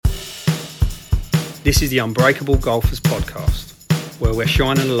This is the Unbreakable Golfers podcast, where we're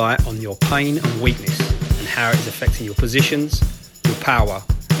shining a light on your pain and weakness and how it is affecting your positions, your power,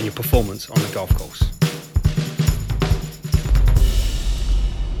 and your performance on the golf course.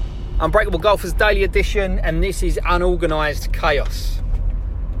 Unbreakable Golfers Daily Edition, and this is Unorganised Chaos.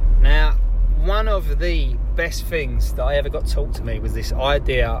 Now, one of the best things that I ever got taught to me was this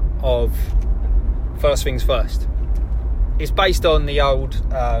idea of first things first. It's based on the old,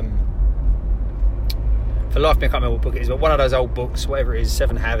 for life me I can't remember what book it is, but one of those old books, whatever it is,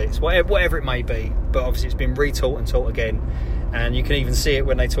 7 Habits, whatever it may be, but obviously it's been retaught and taught again, and you can even see it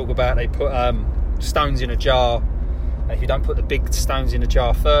when they talk about, they put stones in a jar. If you don't put the big stones in the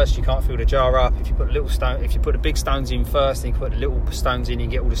jar first, you can't fill the jar up. If you put the big stones in first, then you put the little stones in, you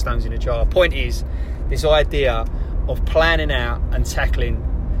get all the stones in the jar. Point is, this idea of planning out and tackling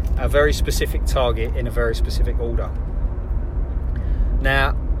a very specific target in a very specific order.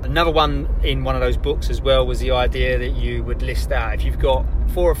 Now, another one in one of those books as well was the idea that you would list out, if you've got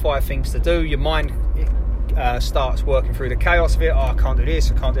 4 or 5 things to do, your mind starts working through the chaos of it. I can't do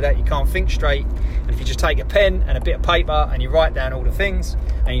this, I can't do that. You can't think straight. And if you just take a pen and a bit of paper and you write down all the things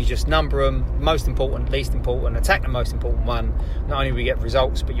and you just number them, most important, least important, attack the most important one, not only will you get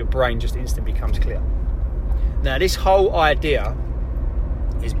results, but your brain just instantly becomes clear. Now, this whole idea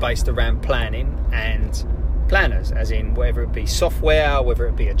is based around planning and planners, as in whether it be software, whether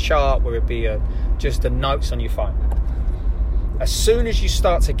it be a chart, whether it be just the notes on your phone. As soon as you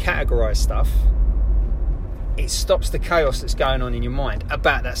start to categorize stuff, it stops the chaos that's going on in your mind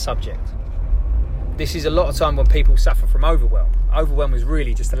about that subject. This is a lot of time when people suffer from overwhelm. Overwhelm is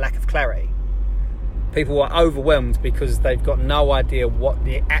really just a lack of clarity. People are overwhelmed because they've got no idea what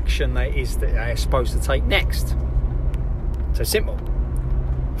the action is that they are supposed to take next. So simple.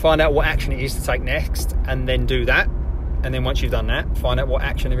 Find out what action it is to take next and then do that. And then once you've done that, find out what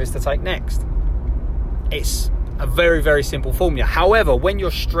action there is to take next. It's a very, very simple formula. However, when you're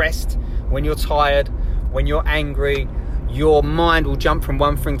stressed, when you're tired, when you're angry, your mind will jump from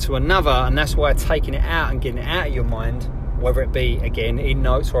one thing to another, and that's why taking it out and getting it out of your mind, whether it be, again, in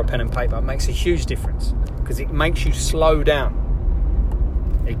notes or a pen and paper, makes a huge difference because it makes you slow down.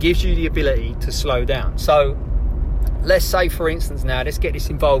 It gives you the ability to slow down. So let's say, for instance, now, let's get this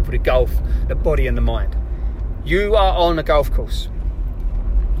involved with the golf, the body and the mind. You are on a golf course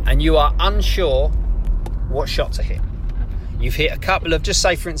and you are unsure what shot to hit. You've hit a couple of, just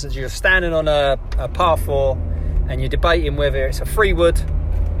say for instance, you're standing on a par 4 and you're debating whether it's a 3-wood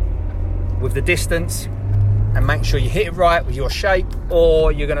with the distance and make sure you hit it right with your shape,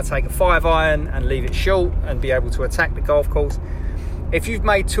 or you're going to take a 5-iron and leave it short and be able to attack the golf course. If you've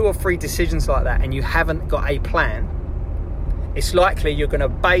made 2 or 3 decisions like that and you haven't got a plan, it's likely you're going to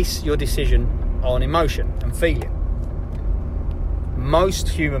base your decision on emotion and feeling. Most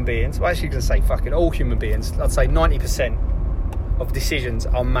human beings, well, actually going to say fucking all human beings, I'd say 90% of decisions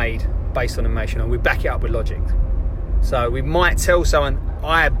are made based on emotion, and we back it up with logic. So we might tell someone,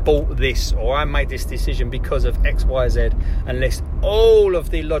 I bought this, or I made this decision because of X, Y, Z, and list all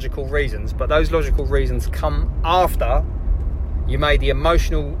of the logical reasons, but those logical reasons come after you made the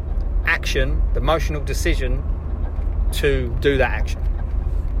emotional action, the emotional decision to do that action.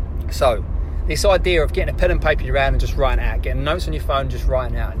 So this idea of getting a pen and paper around and just writing out, getting notes on your phone, just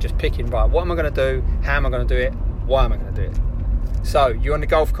writing out and just picking, right, what am I going to do? How am I going to do it? Why am I going to do it? So you're on the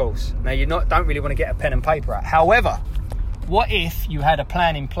golf course. Now don't really want to get a pen and paper out. However, what if you had a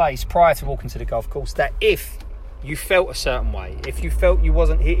plan in place prior to walking to the golf course that if you felt a certain way, if you felt you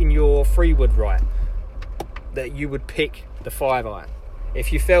wasn't hitting your 3-wood right, that you would pick the 5-iron.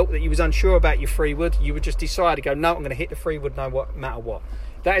 If you felt that you was unsure about your 3-wood, you would just decide to go, no, I'm going to hit the 3-wood no matter what.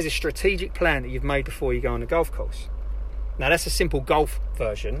 That is a strategic plan that you've made before you go on the golf course. Now that's a simple golf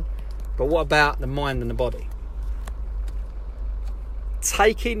version, but what about the mind and the body?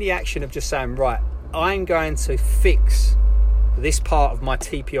 Taking the action of just saying, right, I'm going to fix this part of my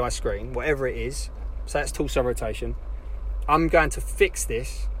TPI screen, whatever it is, so that's torso rotation. I'm going to fix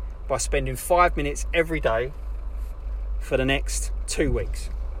this by spending 5 minutes every day for the next 2 weeks.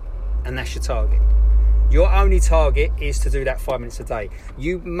 And that's your target. Your only target is to do that 5 minutes a day.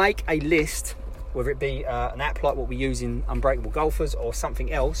 You make a list, whether it be an app like what we use in Unbreakable Golfers or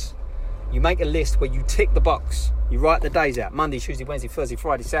something else. You make a list where you tick the box. You write the days out, Monday, Tuesday, Wednesday, Thursday,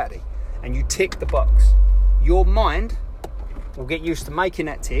 Friday, Saturday, and you tick the box. Your mind will get used to making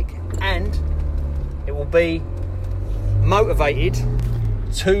that tick, and it will be motivated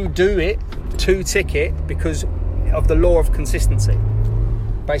to do it, to tick it, because of the law of consistency.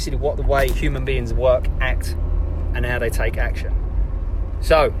 Basically the way human beings work, act, and how they take action.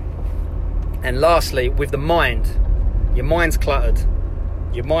 So, and lastly, with the mind, your mind's cluttered,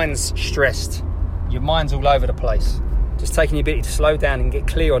 your mind's stressed, your mind's all over the place. Just taking the ability to slow down and get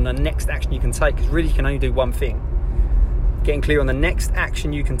clear on the next action you can take, because really you can only do one thing. Getting clear on the next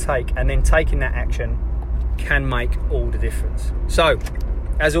action you can take, and then taking that action can make all the difference. So,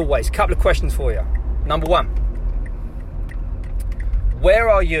 as always, a couple of questions for you. Number one, where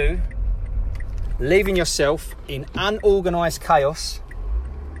are you leaving yourself in unorganised chaos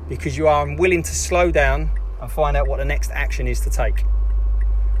because you are unwilling to slow down and find out what the next action is to take?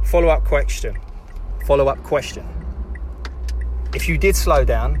 Follow-up question. If you did slow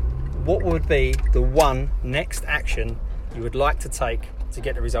down, what would be the one next action you would like to take to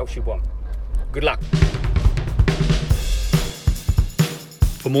get the results you want? Good luck.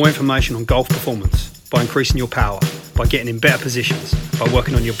 For more information on golf performance, by increasing your power, by getting in better positions, by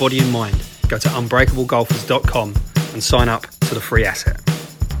working on your body and mind, go to unbreakablegolfers.com and sign up to the free asset.